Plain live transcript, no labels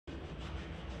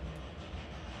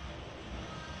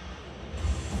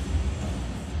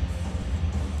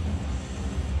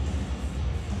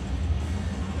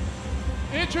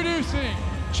Introducing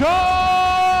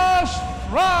Josh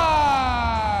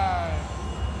Fry.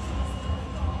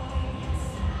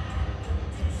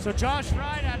 So Josh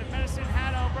Fry out of Medicine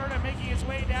Hat, Alberta, making his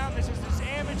way down. This is his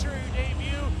amateur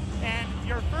debut, and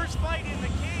your first fight in the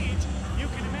cage. You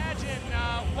can imagine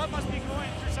what must be going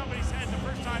through somebody's head the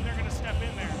first time they're going to step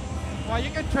in there. Well,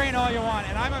 you can train all you want,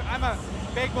 and I'm a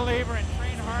big believer in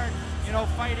train hard, you know,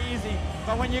 fight easy.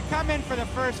 But when you come in for the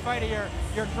first fight of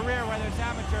your career, whether it's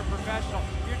amateur or professional,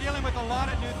 you're dealing with a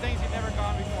lot of new things you've never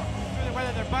gone before.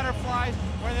 Whether they're butterflies,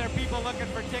 whether they're people looking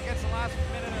for tickets the last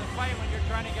minute of the fight when you're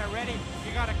trying to get ready, you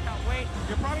got to cut weight.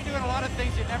 You're probably doing a lot of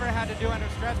things you never had to do under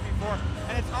stress before.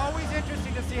 And it's always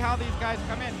interesting to see how these guys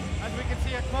come in. As we can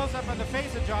see a close-up on the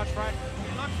face of Josh Fry,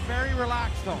 he looks very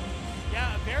relaxed though.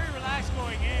 Yeah, very relaxed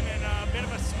going in, and a bit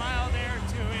of a smile there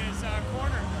to his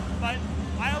corner. But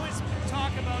I always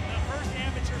talk about the first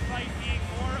amateur fight being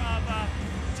more of a,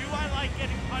 do I like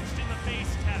getting punched in the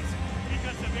face test?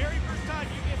 Because the very first time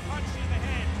you get punched in the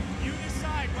head, you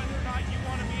decide whether or not you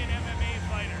want to be an MMA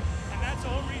fighter. And that's the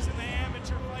whole reason the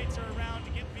amateur fights are around,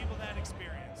 to give people that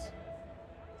experience.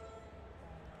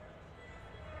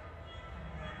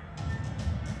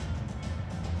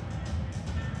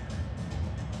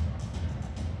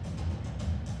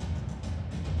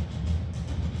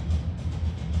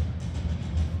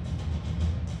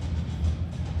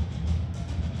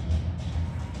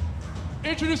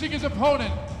 Introducing his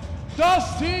opponent,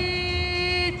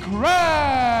 Dusty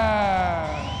Kramps.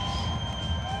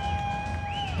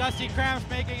 Dusty Kramps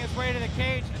making his way to the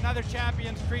cage. Another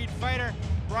Champions Creed fighter,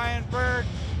 Brian Bird,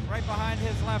 right behind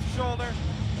his left shoulder.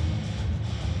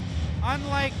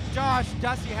 Unlike Josh,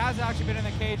 Dusty has actually been in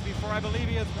the cage before. I believe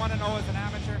he is 1-0 as an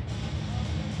amateur.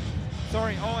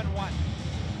 Sorry, 0-1.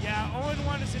 Yeah,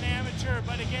 0-1 as an amateur,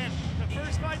 but again, the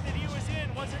first fight that he was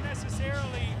in wasn't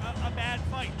necessarily a bad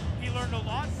fight. He learned a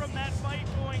lot from that fight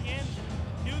going in,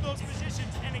 knew those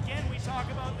positions, and again, we talk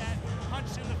about that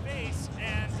punch in the face,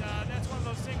 and that's one of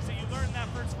those things that you learn in that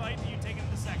first fight and you take into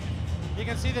the second. You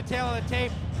can see the tail of the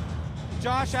tape.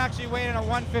 Josh actually weighed in at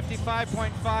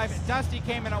 155.5. Dusty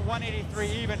came in at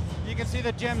 183 even. You can see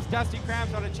the gyms, Dusty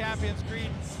Kramps out of Champions Creed,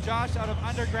 Josh out of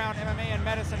Underground MMA and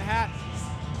Medicine Hat.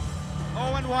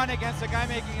 0-1 against a guy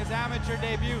making his amateur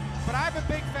debut. But I'm a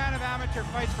big fan of amateur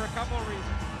fights for a couple of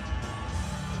reasons.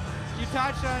 You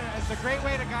touched on it, it's a great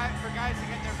way for guys to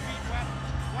get their feet wet.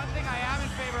 One thing I am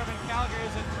in favor of in Calgary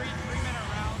is a three-minute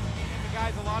round, giving the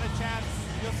guys a lot of chance.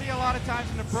 You'll see a lot of times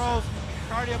in the pros,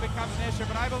 cardio becomes an issue,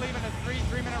 but I believe in a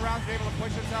three-minute rounds, you're able to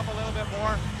push yourself a little bit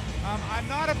more. I'm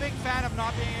not a big fan of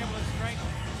not being able to strike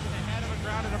to the head of a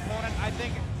grounded opponent. I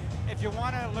think if you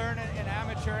want to learn in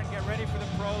amateur and get ready for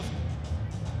the pros,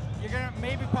 you're going to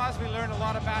maybe possibly learn a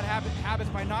lot of bad habits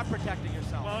by not protecting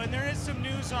yourself. Well, and there is some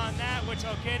news on that, which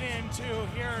I'll get into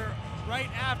here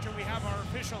right after we have our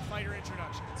official fighter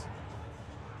introductions.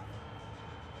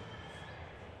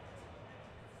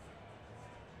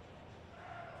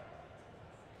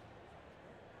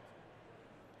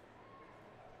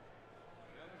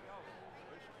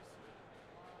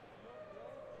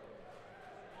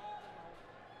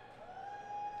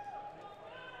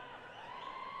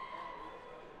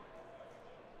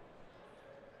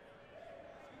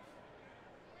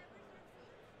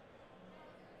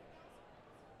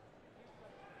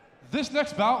 This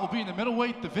next bout will be in the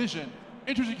middleweight division.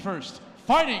 Introducing first,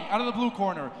 fighting out of the blue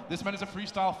corner. This man is a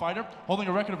freestyle fighter, holding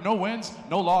a record of no wins,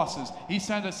 no losses. He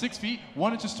stands at 6 feet,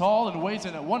 1 inch tall, and weighs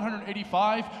in at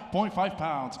 185.5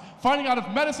 pounds. Fighting out of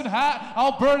Medicine Hat,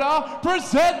 Alberta,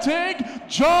 presenting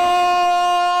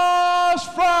Josh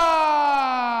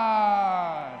Fry.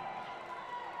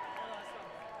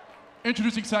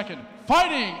 Introducing second,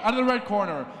 fighting out of the red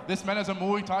corner. This man is a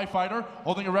Muay Thai fighter,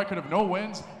 holding a record of no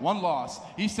wins, 1 loss.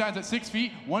 He stands at 6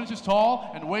 feet, 1 inch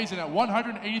tall, and weighs in at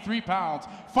 183 pounds.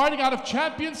 Fighting out of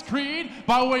Champions Creed,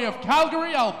 by way of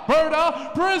Calgary,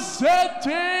 Alberta,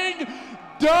 presenting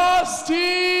Dusty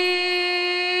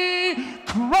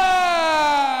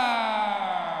Kramps.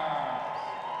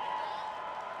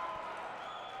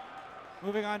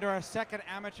 Moving on to our second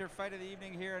amateur fight of the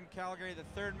evening here in Calgary. The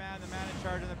third man, the man in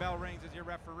charge, and the bell rings is your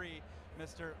referee,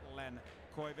 Mr. Len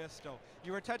Koivisto.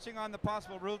 You were touching on the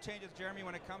possible rule changes, Jeremy,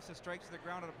 when it comes to strikes to the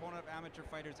ground and opponent of amateur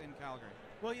fighters in Calgary.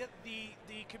 Well, yeah,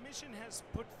 the commission has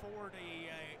put forward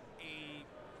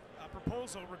a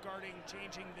proposal regarding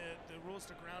changing the rules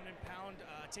to ground and pound,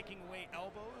 taking away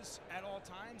elbows at all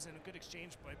times, and a good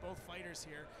exchange by both fighters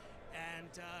here. And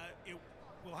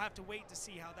we'll have to wait to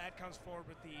see how that comes forward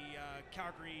with the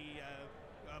Calgary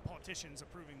politicians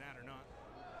approving that or not.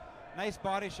 Nice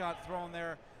body shot thrown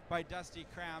there by Dusty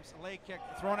Kramps. A leg kick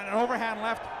thrown in, an overhand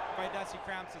left by Dusty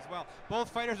Kramps as well. Both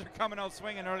fighters are coming out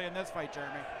swinging early in this fight,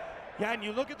 Jeremy. Yeah, and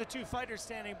you look at the two fighters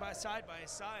standing by side,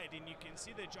 and you can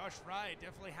see that Josh Fry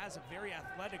definitely has a very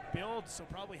athletic build, so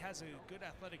probably has a good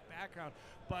athletic background.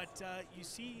 But you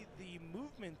see the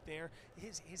movement there.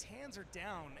 His hands are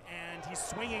down, and he's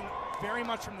swinging very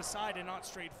much from the side and not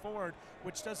straight forward,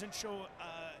 which doesn't show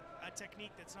a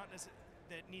technique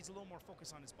that needs a little more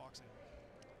focus on his boxing.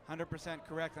 100%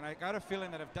 correct, and I got a feeling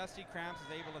that if Dusty Kramps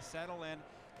is able to settle in,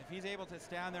 if he's able to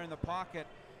stand there in the pocket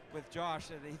with Josh,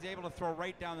 he's able to throw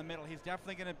right down the middle, he's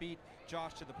definitely going to beat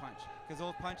Josh to the punch, because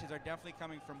those punches are definitely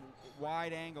coming from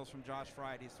wide angles from Josh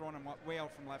Fry. He's throwing them way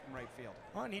out from left and right field.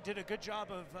 Well, and he did a good job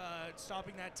of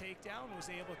stopping that takedown, was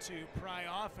able to pry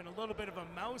off, and a little bit of a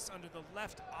mouse under the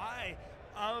left eye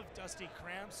of Dusty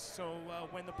Kramps, so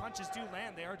when the punches do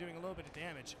land, they are doing a little bit of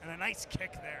damage, and a nice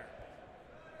kick there.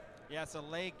 Yes, a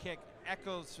leg kick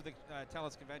echoes through the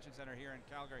TELUS Convention Center here in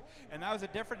Calgary. And that was a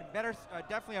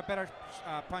definitely a better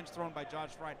punch thrown by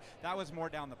Josh Fry. That was more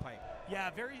down the pipe. Yeah,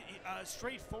 very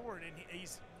straightforward, and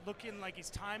he's looking like he's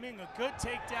timing a good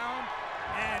takedown,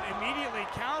 and immediately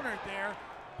countered there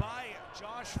by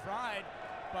Josh Fry.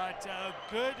 But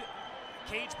good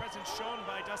cage presence shown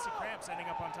by Dusty Kramps ending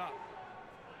up on top.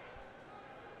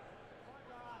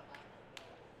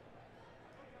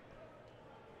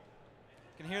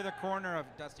 You can hear the corner of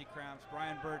Dusty Kramps,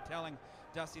 Brian Bird telling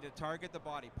Dusty to target the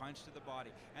body, punch to the body.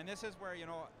 And this is where, you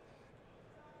know,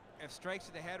 if strikes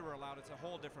to the head were allowed, it's a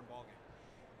whole different ballgame.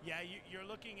 Yeah, you're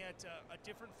looking at a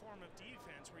different form of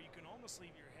defense where you can almost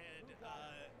leave your head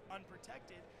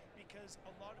unprotected, because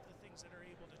a lot of the things that are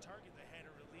able to target the head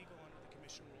are illegal under the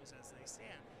commission rules as they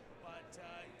stand. But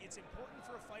it's important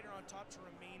for a fighter on top to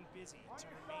remain busy by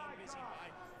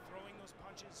throwing those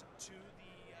punches to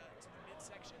the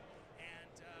midsection.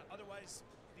 Otherwise,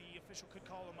 the official could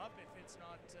call him up if it's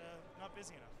not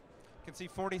busy enough. You can see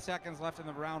 40 seconds left in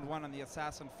the round one on the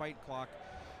Assassin fight clock.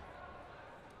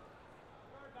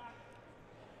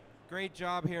 Great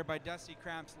job here by Dusty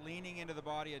Kramps leaning into the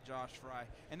body of Josh Fry.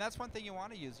 And that's one thing you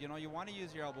want to use. You know, you want to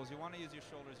use your elbows, you want to use your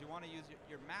shoulders, you want to use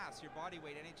your mass, your body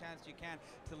weight, any chance you can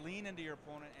to lean into your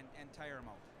opponent and tire him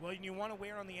out. Well, you want to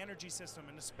wear on the energy system,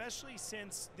 and especially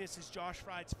since this is Josh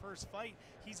Fry's first fight,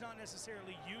 he's not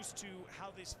necessarily used to how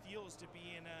this feels to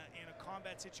be in a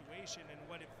combat situation and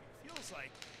what it feels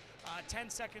like. 10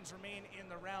 seconds remain in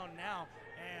the round now,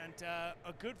 and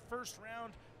a good first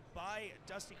round by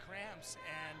Dusty Kramps,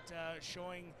 and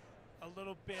showing a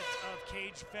little bit of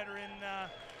cage veteran,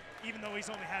 even though he's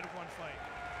only had one fight.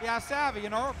 Yeah, savvy, you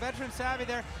know, veteran savvy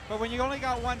there, but when you only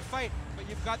got one fight, but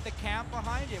you've got the camp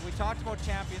behind you. We talked about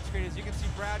Champions Creed. As you can see,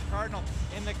 Brad Cardinal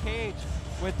in the cage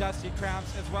with Dusty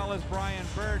Kramps, as well as Brian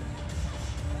Bird.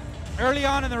 Early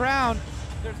on in the round,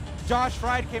 Josh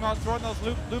Fry came out throwing those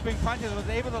looping punches, was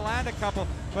able to land a couple,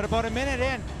 but about a minute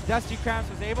in, Dusty Kramps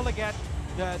was able to get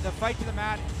the fight to the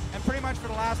mat, and pretty much for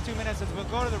the last 2 minutes, as we'll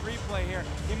go to the replay here,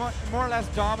 he more or less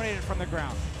dominated from the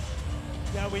ground.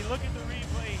 Yeah, we look at the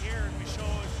replay here, and we show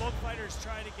both fighters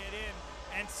trying to get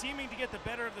in, and seeming to get the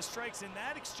better of the strikes in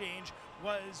that exchange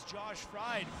was Josh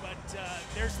Fry, but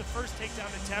there's the first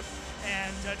takedown attempt,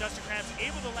 and Dusty Kramps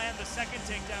able to land the second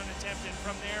takedown attempt, and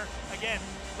from there, again,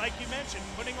 like you mentioned,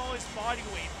 putting all his body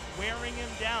weight, wearing him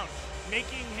down,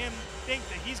 making him think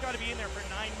that he's got to be in there for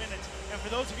 9 minutes. And for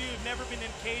those of you who've never been in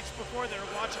cage before that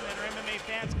are watching that are MMA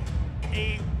fans,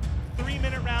 a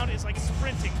 3-minute round is like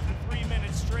sprinting for 3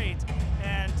 minutes straight.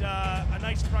 And a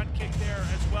nice front kick there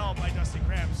as well by Dusty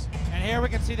Kramps. And here we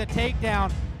can see the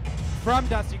takedown from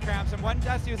Dusty Kramps. And when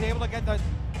Dusty was able to get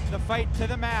the fight to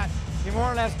the mat, he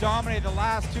more or less dominated the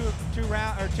last 2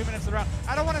 minutes of the round.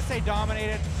 I don't want to say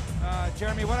dominated,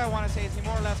 Jeremy. What I want to say is he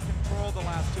more or less controlled the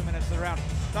last 2 minutes of the round.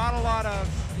 Not a lot of,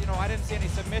 you know, I didn't see any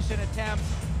submission attempts.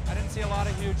 I didn't see a lot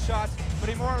of huge shots, but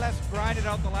he more or less grinded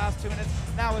out the last 2 minutes.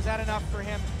 Now, was that enough for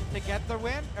him to get the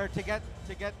win, or to get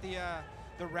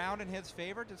the round in his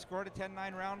favor, to score the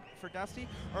 10-9 round for Dusty?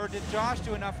 Or did Josh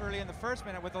do enough early in the first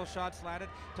minute with those shots landed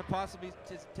to possibly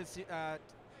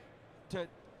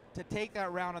to take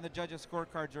that round on the judges'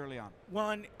 scorecards early on?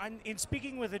 Well, in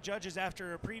speaking with the judges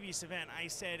after a previous event, I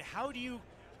said, how do you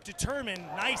determine,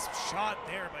 nice shot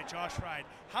there by Josh Fry,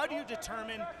 how do you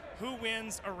determine who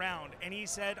wins a round? And he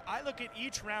said, I look at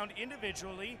each round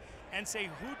individually and say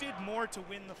who did more to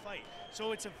win the fight.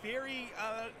 So it's a very,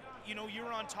 you know, you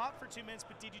were on top for 2 minutes,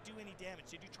 but did you do any damage?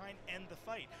 Did you try and end the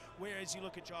fight? Whereas you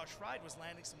look at Josh Fry, was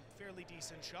landing some fairly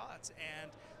decent shots, and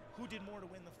who did more to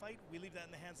win the fight? We leave that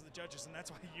in the hands of the judges, and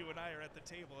that's why you and I are at the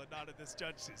table and not at this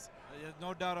judges. There's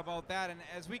no doubt about that. And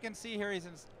as we can see here, he's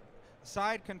in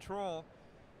side control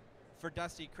for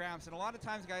Dusty Kramps. And a lot of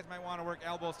times guys might want to work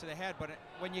elbows to the head, but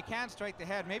when you can't strike the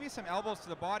head, maybe some elbows to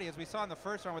the body, as we saw in the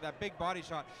first round with that big body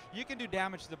shot, you can do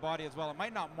damage to the body as well. It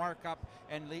might not mark up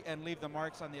and leave the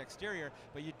marks on the exterior,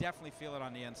 but you definitely feel it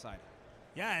on the inside.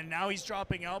 Yeah, and now he's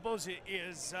dropping elbows. It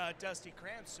is Dusty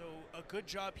Kramps, so a good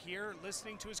job here,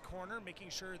 listening to his corner, making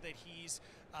sure that he's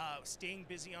staying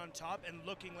busy on top and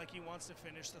looking like he wants to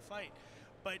finish the fight.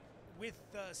 But with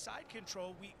side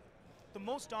control, the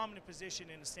most dominant position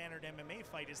in a standard MMA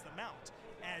fight is the mount,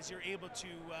 as you're able to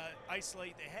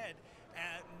isolate the head.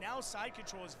 Now side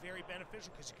control is very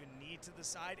beneficial because you can knee to the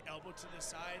side, elbow to the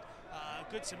side.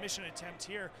 Good submission attempt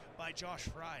here by Josh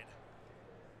Fried.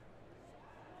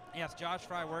 Yes, Josh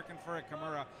Fry working for a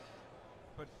Kimura,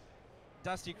 but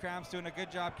Dusty Kramps doing a good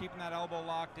job keeping that elbow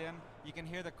locked in. You can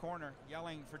hear the corner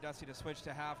yelling for Dusty to switch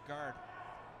to half guard.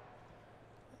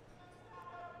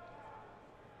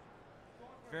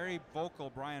 Very vocal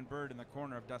Brian Bird in the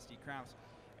corner of Dusty Kramps.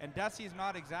 And Dusty's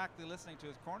not exactly listening to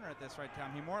his corner at this right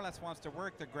time. He more or less wants to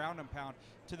work the ground and pound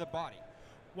to the body.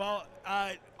 Well,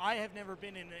 I have never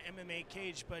been in an MMA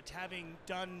cage, but having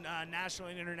done national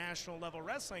and international level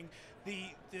wrestling, the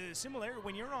similarity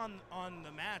when you're on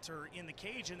the mat or in the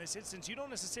cage in this instance, you don't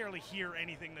necessarily hear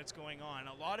anything that's going on.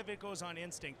 A lot of it goes on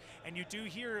instinct, and you do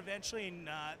hear eventually, and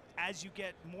as you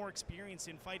get more experience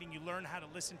in fighting, you learn how to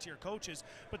listen to your coaches,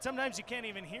 but sometimes you can't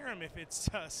even hear them if it's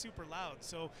super loud.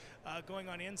 So going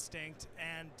on instinct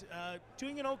and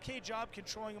doing an okay job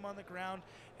controlling them on the ground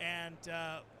and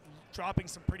dropping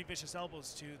some pretty vicious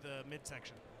elbows to the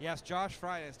midsection. Yes, Josh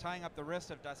Fry is tying up the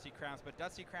wrist of Dusty Kramps, but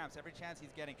Dusty Kramps, every chance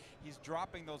he's getting, he's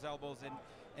dropping those elbows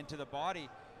into the body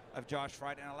of Josh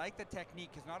Fry. And I like the technique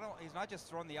because he's not just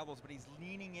throwing the elbows, but he's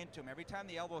leaning into him. Every time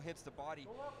the elbow hits the body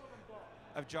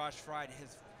of Josh Fry,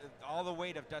 all the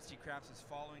weight of Dusty Kramps is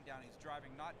following down. He's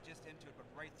driving not just into it, but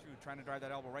right through, trying to drive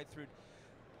that elbow right through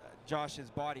Josh's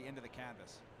body into the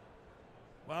canvas.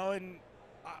 Well, and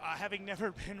having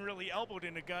never been really elbowed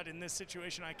in the gut in this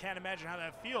situation, I can't imagine how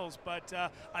that feels, but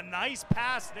a nice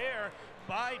pass there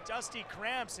by Dusty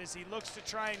Kramps as he looks to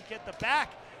try and get the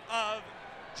back of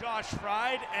Josh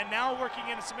Fried, and now working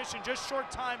in a submission. Just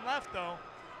short time left, though.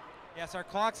 Yes, our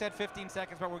clock said 15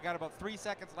 seconds, but we've got about 3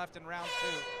 seconds left in round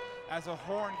 2 as a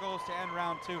horn goes to end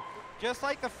round 2. Just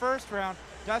like the first round,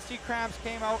 Dusty Kramps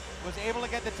came out, was able to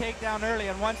get the takedown early,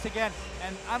 and once again,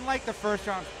 and unlike the first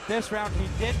round, this round he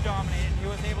did dominate, and he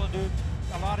was able to do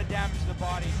a lot of damage to the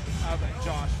body of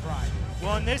Josh Fried.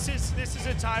 Well, and this is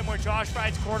a time where Josh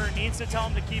Fried's corner needs to tell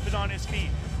him to keep it on his feet,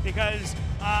 because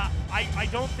I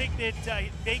don't think that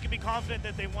they can be confident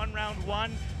that they won round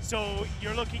 1. So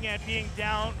you're looking at being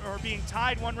down or being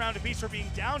tied 1 round apiece or being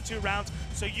down 2 rounds.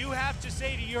 So you have to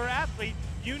say to your athlete,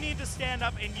 you need to stand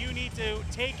up and you need to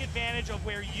take advantage of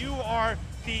where you are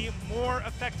the more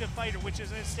effective fighter, which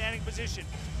is in a standing position.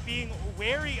 Being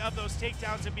wary of those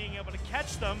takedowns and being able to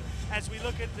catch them as we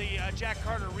look at the Jack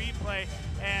Carter replay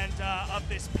and of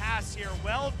this pass here.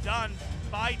 Well done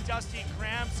by Dusty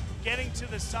Kramps, getting to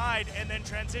the side and then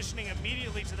transitioning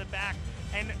immediately to the back.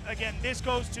 And again, this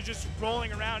goes to just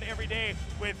rolling around every day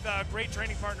with great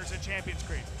training partners at Champions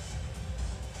Creek.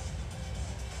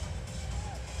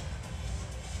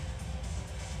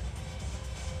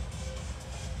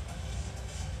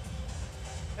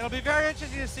 It'll be very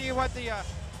interesting to see what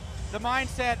the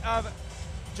mindset of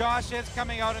Josh is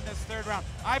coming out in this third round.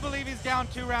 I believe he's down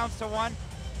 2 rounds to 1,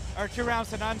 or 2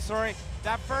 rounds to none, sorry.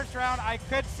 That first round, I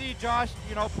could see Josh,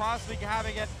 possibly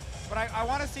having it, but I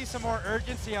want to see some more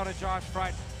urgency out of Josh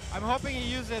Fried. I'm hoping he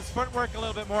uses his footwork a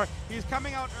little bit more. He's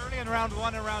coming out early in round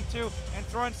 1 and round 2 and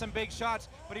throwing some big shots,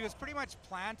 but he was pretty much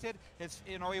planted.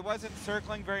 He wasn't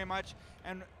circling very much,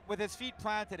 and with his feet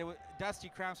planted,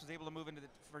 Dusty Kramps was able to move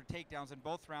for takedowns in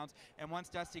both rounds. And once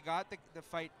Dusty got the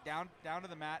fight down to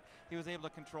the mat, he was able to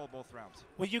control both rounds.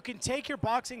 Well, you can take your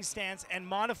boxing stance and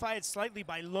modify it slightly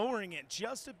by lowering it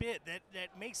just a bit. That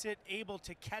makes it able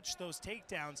to catch those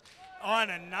takedowns. On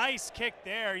a nice kick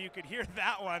there, you could hear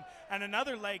that one, and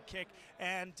another leg kick.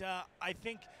 And I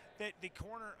think that the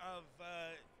corner of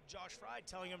Josh Fried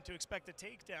telling him to expect a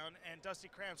takedown, and Dusty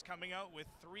Kramps coming out with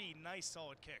 3 nice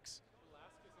solid kicks.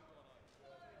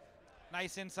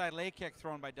 Nice inside leg kick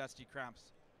thrown by Dusty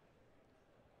Kramps.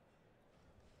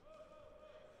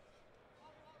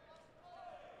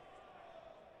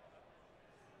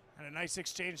 And a nice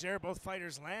exchange there, both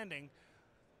fighters landing.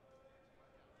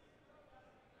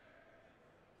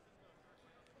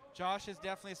 Josh is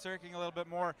definitely circling a little bit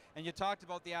more, and you talked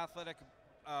about the athletic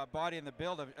body and the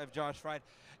build of Josh Fried.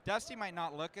 Dusty might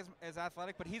not look as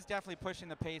athletic, but he's definitely pushing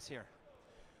the pace here.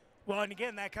 Well, and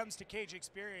again, that comes to cage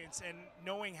experience and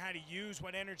knowing how to use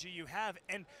what energy you have.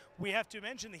 And we have to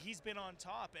mention that he's been on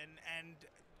top. And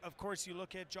of course, you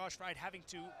look at Josh Fried having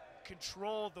to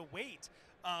control the weight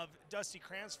of Dusty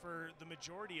Kramps for the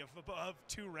majority of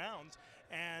 2 rounds.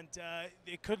 And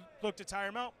it could look to tire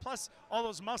him out. Plus, all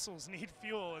those muscles need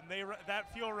fuel, and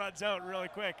that fuel runs out really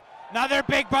quick. Another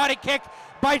big body kick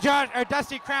by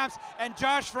Dusty Kramps, and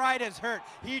Josh Fried is hurt.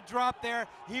 He dropped there.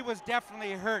 He was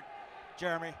definitely hurt,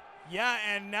 Jeremy. Yeah,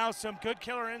 and now some good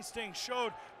killer instinct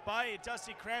showed by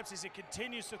Dusty Kramps as he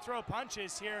continues to throw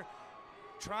punches here,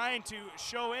 trying to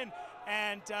show in.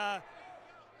 And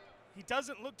he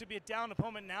doesn't look to be a down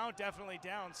opponent now, definitely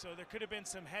down. So there could have been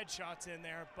some headshots in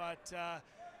there. But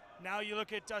now you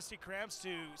look at Dusty Kramps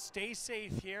to stay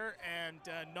safe here and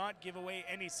not give away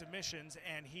any submissions.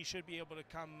 And he should be able to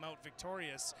come out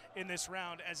victorious in this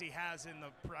round as he has in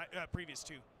the previous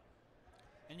 2.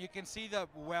 And you can see the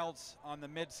welts on the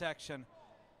midsection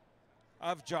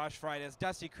of Josh Fried as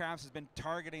Dusty Kramps has been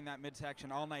targeting that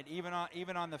midsection all night. Even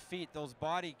on the feet, those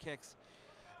body kicks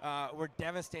were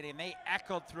devastating. They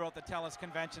echoed throughout the TELUS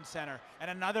Convention Center. And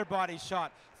another body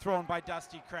shot thrown by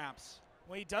Dusty Kramps.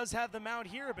 Well, he does have the mount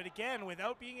here, but again,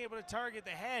 without being able to target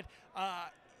the head,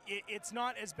 it's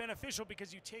not as beneficial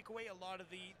because you take away a lot of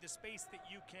the space that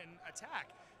you can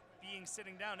attack being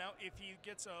sitting down. Now, if he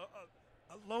gets a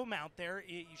low mount there,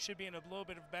 you should be in a little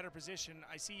bit of better position.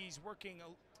 I see he's working,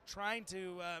 trying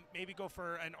to maybe go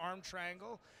for an arm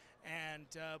triangle, and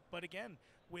but again,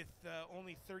 with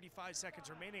only 35 seconds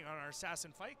remaining on our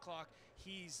assassin fight clock,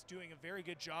 he's doing a very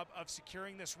good job of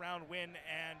securing this round win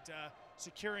and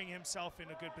securing himself in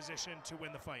a good position to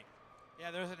win the fight.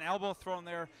 Yeah, there's an elbow thrown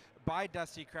there by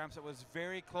Dusty Kramps. It was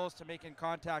very close to making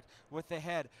contact with the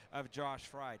head of Josh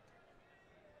Fried.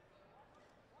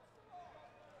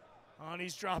 And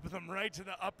he's dropping them right to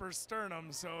the upper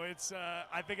sternum, so it's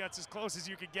I think that's as close as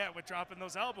you could get with dropping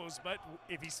those elbows, but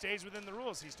if he stays within the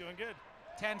rules, he's doing good.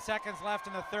 10 seconds left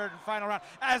in the third and final round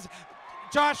as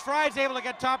Josh Fried's able to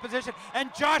get top position, and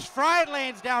Josh Fried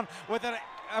lays down with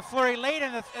a flurry late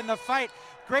in the fight.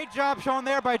 Great job shown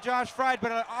there by Josh Fried,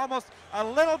 but almost a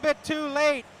little bit too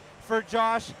late for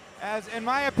Josh, as in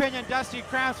my opinion, Dusty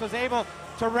Kramps was able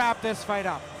to wrap this fight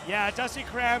up. Yeah, Dusty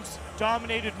Kramps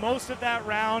dominated most of that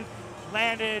round.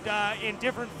 Landed in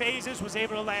different phases, was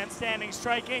able to land standing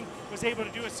striking, was able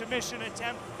to do a submission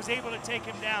attempt, was able to take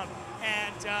him down.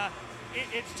 And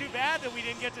it's too bad that we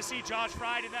didn't get to see Josh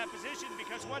Fried in that position,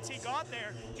 because once he got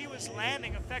there, he was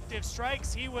landing effective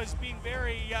strikes. He was being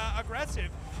very aggressive.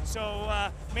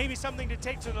 So maybe something to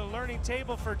take to the learning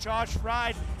table for Josh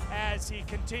Fried as he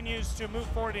continues to move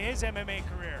forward in his MMA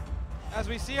career. As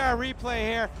we see our replay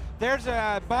here, there's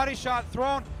a body shot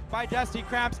thrown by Dusty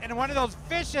Kramps, and one of those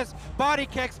vicious body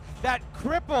kicks that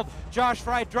crippled Josh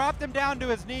Fried, dropped him down to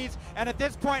his knees, and at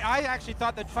this point I actually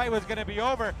thought the fight was going to be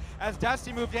over as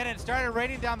Dusty moved in and started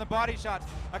raining down the body shots.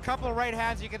 A couple of right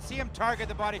hands, you can see him target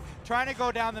the body, trying to go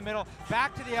down the middle,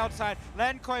 back to the outside.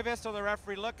 Len Koivisto, the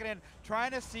referee, looking in,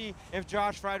 trying to see if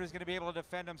Josh Fried was going to be able to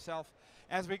defend himself.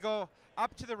 As we go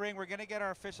up to the ring, we're going to get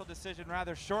our official decision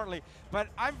rather shortly, but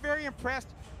I'm very impressed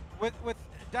with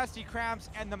Dusty Kramps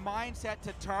and the mindset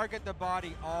to target the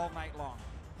body all night long.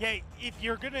 Yeah, if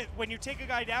you're gonna, when you take a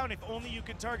guy down, if only you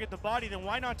can target the body, then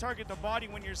why not target the body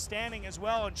when you're standing as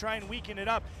well and try and weaken it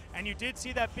up? And you did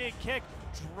see that big kick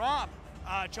drop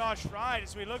Josh Fried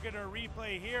as we look at our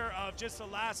replay here of just the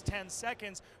last 10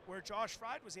 seconds where Josh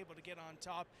Fried was able to get on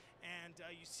top, and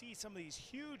you see some of these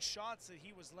huge shots that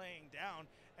he was laying down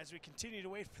as we continue to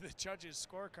wait for the judges'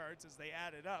 scorecards as they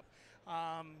add it up.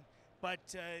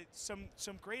 But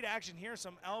some great action here,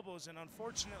 some elbows, and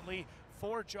unfortunately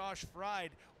for Josh Fried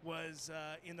was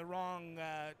in the wrong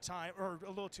time, or a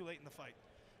little too late in the fight.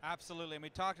 Absolutely, and we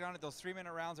talked on it. Those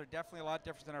 3-minute rounds are definitely a lot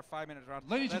different than our 5-minute rounds.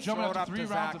 Ladies and gentlemen, after 3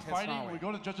 rounds of fighting, we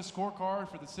go to the judges'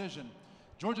 scorecard for decision.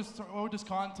 Georgia's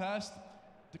contest,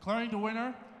 declaring the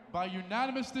winner by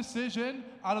unanimous decision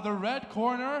out of the red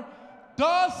corner,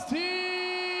 Dusty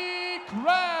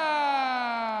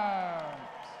Kramps.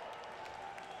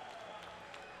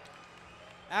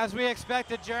 As we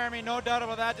expected, Jeremy, no doubt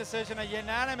about that decision. A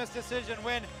unanimous decision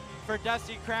win for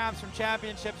Dusty Kramps from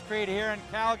Championships Creed here in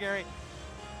Calgary.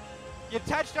 You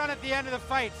touched on at the end of the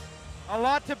fight. A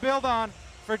lot to build on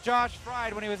for Josh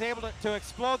Fried when he was able to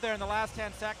explode there in the last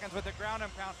 10 seconds with the ground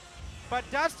and pound. But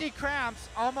Dusty Kramps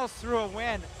almost threw a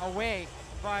win away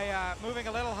by moving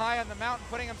a little high on the mountain,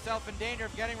 putting himself in danger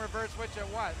of getting reversed, which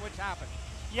happened.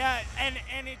 Yeah, and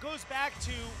it goes back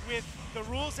to, with the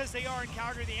rules as they are in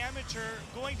Calgary, the amateur,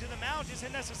 going to the mount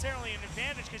isn't necessarily an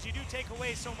advantage because you do take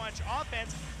away so much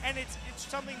offense, and it's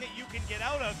something that you can get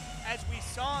out of, as we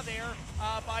saw there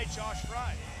by Josh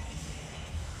Fry.